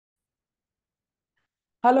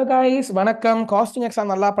Hello guys, வணக்கம். Costing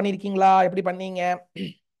exam நல்லா பண்ணியிருக்கீங்களா? எப்படி பண்ணீங்க?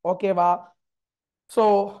 ஓகேவா? ஸோ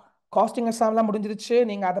காஸ்டிங் எக்ஸாம்லாம் முடிஞ்சிருச்சு.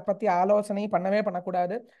 நீங்கள் அதை பற்றி ஆலோசனை பண்ணவே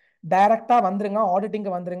பண்ணக்கூடாது. டைரெக்டாக வந்துருங்க,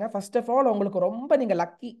 ஆடிட்டிங்கு வந்துருங்க. ஃபர்ஸ்ட் ஆஃப் ஆல் உங்களுக்கு ரொம்ப நீங்கள்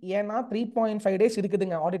லக்கி. ஏன்னா 3.5 days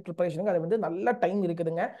இருக்குதுங்க ஆடிட் ப்ரிப்பரேஷனுக்கு. அது வந்து நல்ல டைம்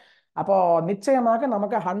இருக்குதுங்க. அப்போ நிச்சயமாக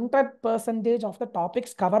நமக்கு 100% ஆஃப் த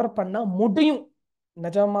டாபிக்ஸ் கவர் பண்ண முடியும்,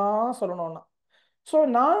 நிஜமா சொல்லணும்னா. ஸோ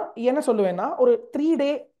நான் என்ன சொல்லுவேன்னா, ஒரு 3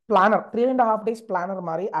 day பிளானர், 3.5 days பிளானர்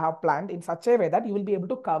மாதிரி I have plant in such a way that you will be able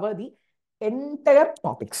to cover the entire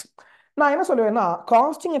topics. நான் என்ன சொல்லுவேன்னா,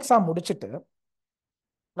 காஸ்டிங் எக்ஸாம் முடிச்சுட்டு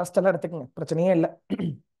ரெஸ்ட் எல்லாம் எடுத்துக்கங்க, பிரச்சனையே இல்லை.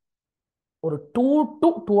 ஒரு 2 to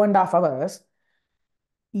 2.5 hours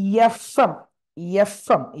எஃப்எம்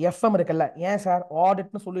எஃப்எம் இருக்குல்ல. ஏன் சார்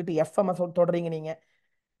ஆடிட்னு சொல்லிட்டு எஃப்எம் தொடறீங்க நீங்க?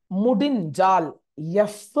 முடிஞ்சால்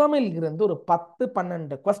எஃப்எம்மில் இருந்து ஒரு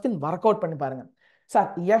 10-12 கொஸ்டின் ஒர்க் அவுட் பண்ணி பாருங்க. சார்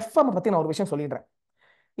எஃப்எம் பத்தி நான் ஒரு விஷயம் சொல்லிடுறேன்.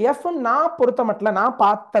 எஃப்எம் நான் பொறுத்த மட்டும் நான்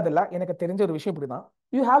பார்த்ததுல எனக்கு தெரிஞ்ச ஒரு விஷயம் இப்படிதான்.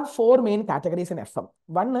 You have 4 main categories in FM.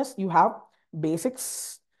 One is you have basics.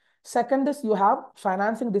 Second is you have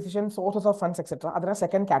financing decision, sources of funds etcetera. அதெல்லாம்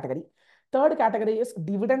second category. Third category is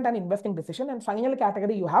dividend and investing decision. And final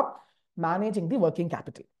category you have managing the working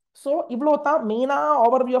capital. So இவ்வளோ தான் மெயினா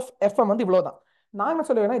overview of FM வந்து இவ்வளோ தான். நான் என்ன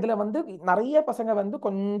சொல்லுவேன்னா, இதுல வந்து நிறைய பசங்க வந்து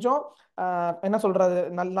கொஞ்சம் என்ன சொல்றது,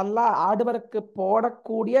 நல்லா ஆடுவருக்கு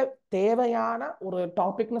போடக்கூடிய தேவையான ஒரு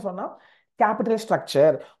டாபிக்னு சொன்னா capital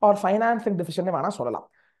structure R financing decision வேணா சொல்லலாம்.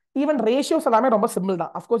 ஈவன் ரேஷியோஸ் எல்லாமே ரொம்ப சிம்பிள்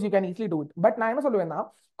தான். Of course you can easily do it. But நான் என்ன சொல்லுவேன்னா,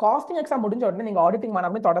 காஸ்டிங் எக்ஸாம் முடிஞ்ச உடனே நீங்க ஆடிட்டிங்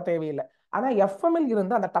பண்ணாமே தொட தேவையில்லை. ஆனா எஃப்எம்எல்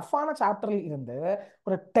இருந்து அந்த டஃப்பான சாப்டரில் இருந்து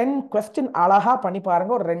ஒரு 10 கொஸ்டின் அழகா பண்ணி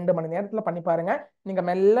பாருங்க. ஒரு 2 மணி நேரத்துல பண்ணி பாருங்க. நீங்க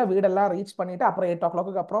மெல்ல வீடெல்லாம் ரீச் பண்ணிட்டு அப்புறம் 8 o'clock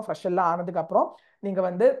அப்புறம் ஃப்ரெஷ் எல்லாம் ஆனதுக்கு அப்புறம் நீங்க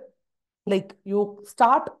வந்து you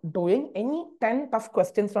start doing any 10 tough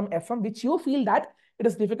questions from FM which you feel that it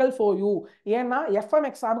is difficult for you. ஏன்னா எஃப்எம்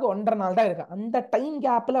எக்ஸாமுக்கு 1.5 நாள் தான் இருக்கு. அந்த டைம்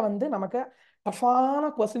கேப்ல வந்து நமக்கு டஃபான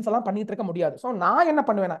கொஸ்டின்ஸ் எல்லாம் பண்ணிட்டு இருக்க முடியாது. ஸோ நான் என்ன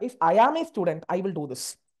பண்ணுவேன்னா, இஃப் ஐ ஆம் A student I will do this.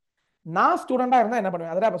 நான் ஸ்டூடெண்டா இருந்தா என்ன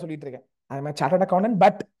பண்ணுவேன், அதான் இப்ப சொல்லிட்டு இருக்கேன். I am a chartered accountant,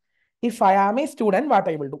 but if I ஆம் A student what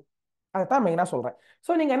I will do, அதான் மெயினா சொல்றேன்.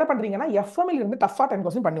 ஸோ நீங்க என்ன பண்றீங்கன்னா, எஃப்எம்ல இருந்து டஃபா 10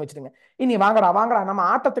 கொஸ்டின் பண்ணி வச்சிருங்க. இனி வாங்கடா வாங்கடா நம்ம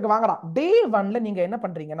ஆட்டத்துக்கு வாங்கடா. டே 1ல நீங்க என்ன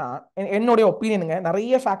பண்றீங்கன்னா, என்னுடைய ஒப்பீனியனுங்க,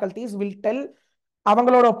 நிறைய ஃபேக்கல்டிஸ் வில் டெல்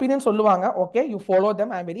அவங்களோட ஒப்பீனியன் சொல்லுவாங்க. Okay, you follow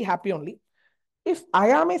them, I am very happy only. If I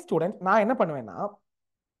ஆம் ஏ ஸ்டூடெண்ட், நான் என்ன பண்ணுவேன்னா,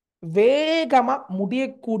 வேகமா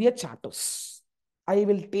முடியக்கூடிய chapters I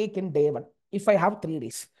will take in day 1. If I have 3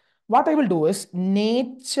 days, what I will do is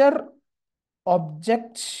nature,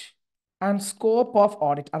 object and scope of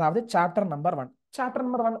audit. அதாவது chapter number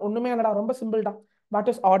 1 ஒண்ணுமே இல்லடா, ரொம்ப சிம்பிள்டா. What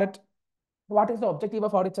is audit? What is the objective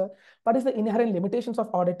of auditor? What is the inherent limitations of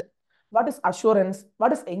audit? What is assurance?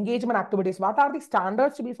 What is engagement activities? What are the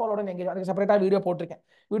standards to be followed in engagement? அதுக்கு செப்பரேட்டா video போட்டிருக்கேன்,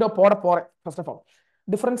 video போட போறேன். First of all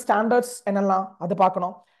different standards என்னெல்லாம் அது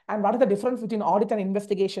பார்க்கணும். And what is the difference between audit and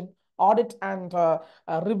investigation, audit and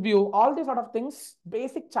review, all the sort of things.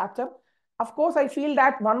 Basic chapter. Of course, I feel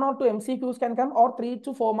that 1 or 2 MCQs can come, or 3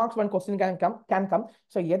 to 4 marks one question can come.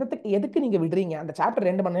 So எதுக்கு நீங்க விடுறீங்க? அந்த chapter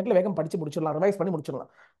 2 மணி நேரத்துல வேகம் படிச்சு முடிச்சிடலாம், revise பண்ணி முடிச்சிடலாம்.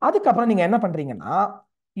 அதுக்கப்புறம் நீங்க என்ன பண்றீங்கன்னா,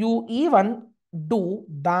 you even two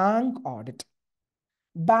bank audit.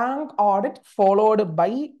 Bank audit followed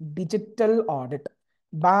by digital audit.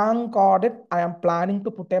 Bank audit, I am planning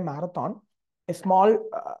to put a marathon, a small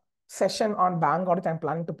session on bank audit I am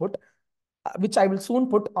planning to put, which I will soon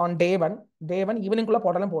put on day 1. Day 1 evening குள்ள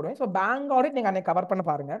போட்டாலும் போடுவேன். So bank audit நீங்க அன்னைக்கு cover பண்ண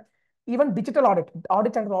பாருங்க. Even digital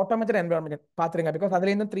audit and automated environment பாத்துருங்க. Because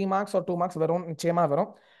அதுல இருந்து 3 marks or 2 marks வரும், நிச்சயமா வரும்.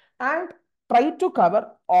 And try to cover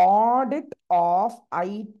audit of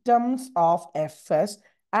items of FS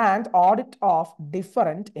and audit of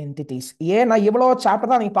different entities. ஏன்னா இவ்வளவு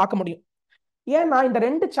சாப்டர் தான் நீங்க பார்க்க முடியும். ஏன்னா இந்த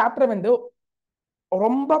 2 சாப்டர் வந்து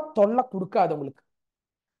ரொம்ப தொல்லை கொடுக்காது உங்களுக்கு.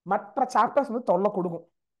 மற்ற சாப்டர்ஸ் வந்து தொல்லை கொடுக்கும்.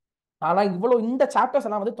 ஆனா இவ்வளவு இந்த சாப்டர்ஸ்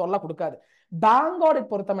எல்லாம் வந்து தொல்லை கொடுக்காது. பேங்க் ஆடிட்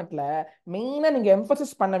பொறுத்த மட்டும் மெயினா நீங்க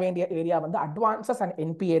எம்பசிஸ் பண்ண வேண்டிய ஏரியா வந்து அட்வான்சஸ் அண்ட்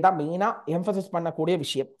என்பிஏ தான் மெயினா எம்பசிஸ் பண்ணக்கூடிய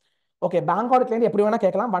விஷயம். ஓகே, பேங்க் ஆடிட்ல இருந்து எப்படி வேணா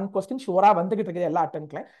கேட்கலாம். 1 கொஸ்டின் ஷூரா வந்துகிட்டு இருக்குது எல்லா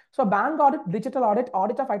அட்டெம்ப்ட்ல. So bank audit, digital audit,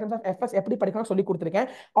 audit of items of FS எப்படி படிக்கணும் சொல்லி கொடுத்துருக்கேன்.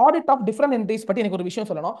 ஆடிட் ஆஃப் டிஃபரண்ட் என்டிட்டிஸ் பத்தி எனக்கு ஒரு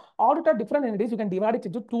விஷயம் சொல்லணும். Audit of different entities you can divide it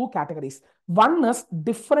into 2 categories. One is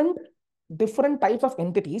different types of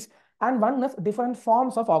entities, and one is different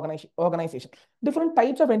forms of organization. Different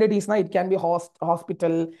types of entities, it can be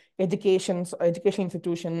hospital, education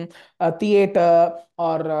institution, theater,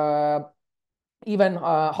 or even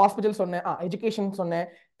hospitals, education,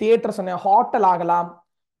 theaters, hotel ஆகலாம்,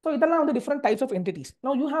 so இதெல்லாம் வந்து different types of entities.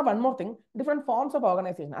 No you have one more thing, different forms of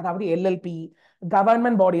organisation. அதாவது LLB,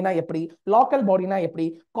 government பாடினா எப்படி, local பாடினா எப்படி,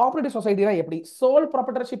 cooperative சொசைட்டினா எப்படி, soul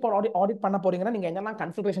ப்ராப்பர்ட்டர்ஷிப் audit பண்ண போறீங்கன்னா நீங்க என்னெல்லாம்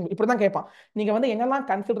கன்சிடரேஷன் இப்படி தான் கேட்பான். நீங்க வந்து என்னெல்லாம்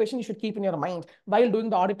consideration you should keep in your mind while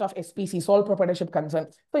doing the audit of SPC, soul ப்ராப்பர்ட்டர்ஷிப் concern.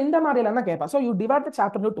 So இந்த மாதிரி எல்லாம் கேட்பான். So you divide the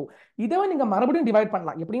chapter two. இதை நீங்க மறுபடியும் டிவைட்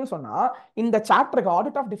பண்ணலாம். எப்படின்னு சொன்னா இந்த சாப்டருக்கு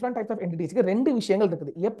audit of different types of என்டிட்டிஸ்க்கு ரெண்டு விஷயங்கள்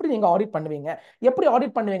இருக்குது. எப்படி நீங்க ஆடிட் பண்ணுவீங்க, எப்படி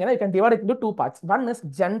audit பண்ணுவீங்கன்னா you can divide it into two parts. One is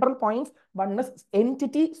general points, one is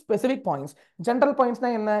entity specific points. General points na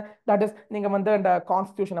enna, that is நீங்க வந்து இந்த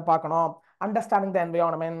கான்ஸ்டிடியூஷனை பார்க்கணும், understanding the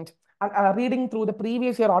environment, reading through the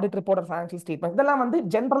previous year audit report, financial statement, இதெல்லாம் வந்து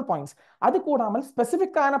general points. அது கூடாமல்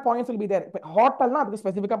ஸ்பெசிஃபிக்கான points will be there. ஹோட்டல்னா அதுக்கு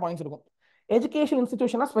ஸ்பெசிஃபிக்கா points இருக்கும், எஜுகேஷன்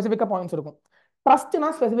இன்ஸ்டிடியூஷனா ஸ்பெசிஃபிக்கா பாயிண்ட்ஸ் இருக்கும்,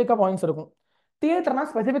 ட்ரஸ்ட்னா ஸ்பெசிஃபிக்கா பாயிண்ட்ஸ் இருக்கும், தியேட்டர்னா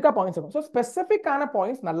ஸ்பெசிஃபிக்கா பாயிண்ட்ஸ் இருக்கும். ஸோ ஸ்பெசிஃபிக்கான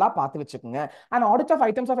பாயிண்ட்ஸ் நல்லா பார்த்து வச்சுக்கோங்க. And audit of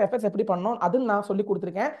items of efforts எப்படி பண்ணணும் அது நான் சொல்லி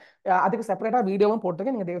கொடுத்துருக்கேன். அதுக்கு செப்பரேட்டா வீடியோவும்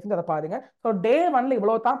போட்டிருக்கேன், நீங்க தயவு செஞ்சு அதை பாருங்க. ஸோ டே ஒன்ல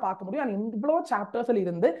இவ்வளவு தான் பார்க்க முடியும். அண்ட் இவ்வளோ சாப்டர்ஸ்ல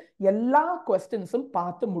இருந்து எல்லா கொஸ்டின்ஸும்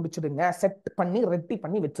பார்த்து முடிச்சிடுங்க, செட் பண்ணி ரெடி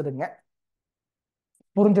பண்ணி வச்சிடுங்க.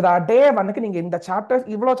 புரிஞ்சுதா? டே ஒன்னுக்கு நீங்க இந்த சாப்டர்ஸ்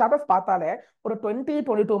இவ்வளவு சாப்டர்ஸ் பார்த்தாலே ஒரு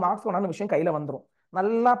 22 மார்க்ஸ் ஒன்றான விஷயம் கையில வந்துடும்.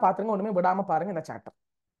 நல்லா பாத்துருங்க, ஒண்ணுமே விடாம பாருங்க இந்த சாப்டர்.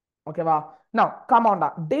 ஓகேவா? நவ் கம் ஆன்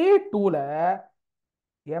டா. டே 2ல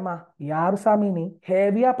ஏமா யாரு சாமி நீ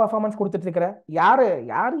ஹெவியா பர்ஃபார்மன்ஸ் கொடுத்துட்டு இருக்கிற? யாரு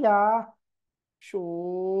யாருயா? ஷோ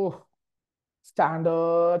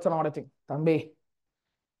ஸ்டாண்டர்ட்ஸ் ஆன் ஆடிட்டிங் தம்பி.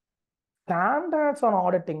 ஸ்டாண்டர்ட்ஸ் ஆன்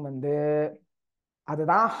ஆடிட்டிங் வந்து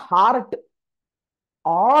அதுதான் ஹார்ட்.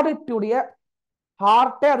 ஆடிட்டுடைய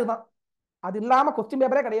ஹார்ட்டே அதுதான். அது இல்லாம கொஸ்டின்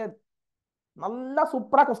பேப்பரே கிடையாது. நல்லா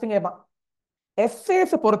சூப்பரா கொஸ்டின் கேட்பான்.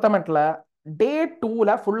 எஸ்ஏஸ் பொறுத்த மட்டும் டே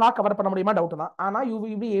 2ல ஃபுல்லா கவர் பண்ண முடியுமா டவுட் தான். ஆனா you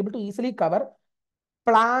will be able to easily cover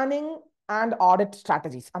planning and audit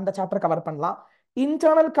strategies, அந்த சாப்டர் கவர் பண்ணலாம்.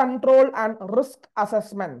 Internal control and risk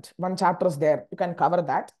assessment, one chapter is there, you can cover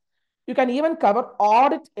that. You can even cover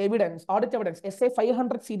audit evidence S A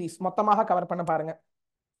 500 series மொத்தமாக cover பண்ண பாருங்க.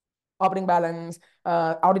 Happening balance,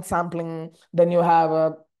 audit sampling, then you have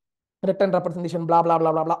written representation, blah blah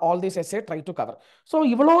blah blah blah, all these essay try to cover. So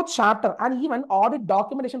இவ்வளோ chapter. And even audit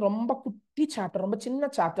documentation ரொம்ப குட்டி chapter, ரொம்ப சின்ன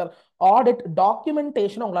chapter. Audit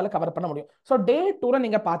documentation உங்களால cover பண்ண முடியும். So day 2ல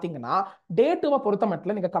நீங்க பாத்தீங்கன்னா டே 2வை பொறுத்த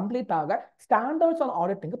மட்டும் நீங்க கம்ப்ளீட்டாக ஸ்டாண்டர்ட்ஸ் ஆன்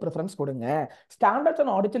ஆடிட்டிங் ப்ரிஃபரன்ஸ் கொடுங்க. ஸ்டாண்டர்ட்ஸ்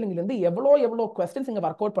ஆன் ஆடிட்டில் நீங்க இருந்து எவ்வளோ கொஸ்டின்ஸ் நீங்க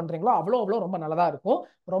ஒர்க் அவுட் பண்றீங்களோ அவ்வளோ ரொம்ப நல்லதா இருக்கும்.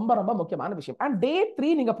 ரொம்ப ரொம்ப முக்கியமான விஷயம். அண்ட் டே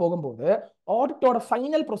 3 நீங்க போகும்போது ஆடிட்டோட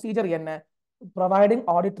ஃபைனல் ப்ரொசீஜர் என்ன? Providing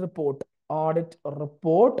audit report. Audit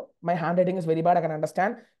report, my handwriting is very bad, I can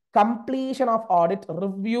understand. Completion of audit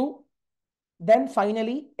review, then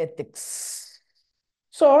finally ethics.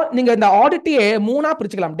 So நீங்க இந்த ஆடிட்டையே மூணா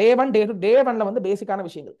பிரிச்சுக்கலாம். டே 1 டே 2. டே 1ல வந்து பேசிக்கான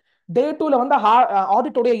விஷயங்கள், டே 2ல வந்து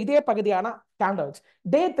ஆடிட்டோட இதே பகுதியான ஸ்டாண்டர்ட்ஸ்.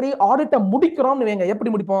 டே 3 ஆடிட்டை முடிக்கிறோம்னு வைங்க.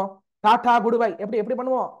 எப்படி முடிப்போம்? Tata good bye. எப்படி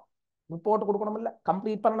பண்ணுவோம்? ரிப்போர்ட் கொடுக்கணும் இல்ல,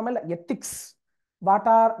 கம்ப்ளீட் பண்ணணும் இல்ல. Ethics,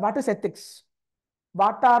 what is ethics?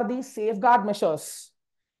 What are the safeguard measures?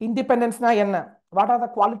 இண்டிபெண்டன்ஸ்னா என்ன? What are the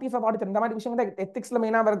qualities of audit? இந்த மாதிரி விஷயங்கள் எத்திக்ஸ்ல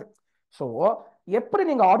மெயினா வருது. ஸோ எப்படி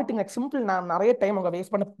நீங்க ஆடிட்டிங் சிம்பிள், நான் நிறைய டைம் உங்க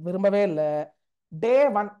வேஸ்ட் பண்ண விரும்பவே இல்லை. டே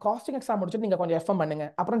 1 காஸ்டிங் எக்ஸாம் முடிச்சுட்டு நீங்க கொஞ்சம் எஃப்எம் பண்ணுங்க.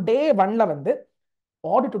 அப்புறம் டே 1ல வந்து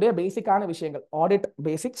ஆடிட்டுடைய பேசிக்கான விஷயங்கள், audit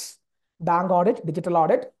basics, bank audit, digital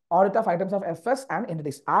audit, audit of items of FS and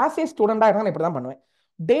entities. As a ஸ்டூடெண்டா இருந்தா நான் இப்படி தான் பண்ணுவேன்.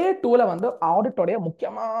 டே 2ல வந்து ஆடிட்டோடைய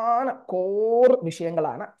முக்கியமான கோர்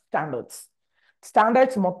விஷயங்களான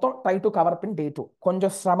ஸ்டாண்டர்ட்ஸ் மொத்தம் ட்ரை டு கவர் பின் டே 2.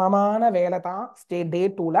 கொஞ்சம் சிரமமான வேலை தான் டே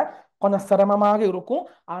 2ல, கொஞ்சம் சிரமமாக இருக்கும்.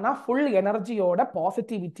 ஆனா ஃபுல் எனர்ஜியோட,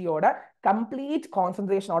 பாசிட்டிவிட்டியோட, கம்ப்ளீட்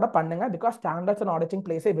கான்சென்ட்ரேஷனோட பண்ணுங்க. Because standards and auditing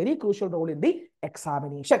place a very crucial role in the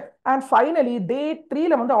examination. And finally டே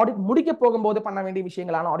 3ல வந்து ஆடிட் முடிக்க போகும்போது பண்ண வேண்டிய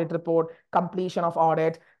விஷயங்களான audit report, completion of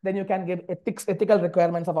audit, then you can give ethical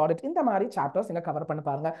requirements of audit. இந்த மாதிரி சாப்டர்ஸ் நீங்க cover பண்ணி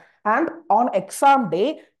பாருங்க. And on exam day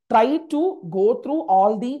try to go through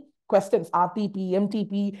all the questions, RTP,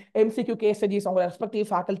 MTP, MCQ case studies. உங்க respective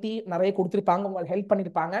faculty நிறைய கொடுத்திருப்பாங்க, உங்களுக்கு help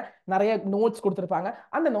பண்ணிருப்பாங்க, நிறைய நோட்ஸ் கொடுத்திருப்பாங்க.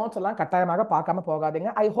 அந்த நோட்ஸ் எல்லாம் கட்டாயமாக பார்க்காம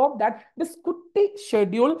போகாதீங்க. ஐ ஹோப் தட் திஸ் குட்டி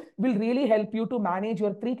schedule will really help you to manage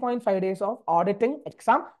your 3.5 days of auditing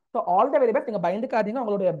exam. So all the very best. நீங்க பயந்துக்காதீங்க,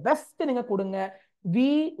 உங்களுடைய பெஸ்ட் நீங்க கொடுங்க. We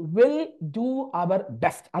will do our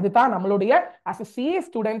best. அதுதான் நம்மளுடைய as a CA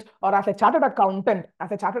student or as a chartered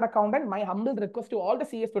accountant, my humble request to all the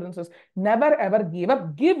CA students is never ever give up.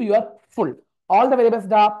 Give your full. All the very best,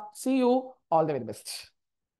 da. See you. All the very best.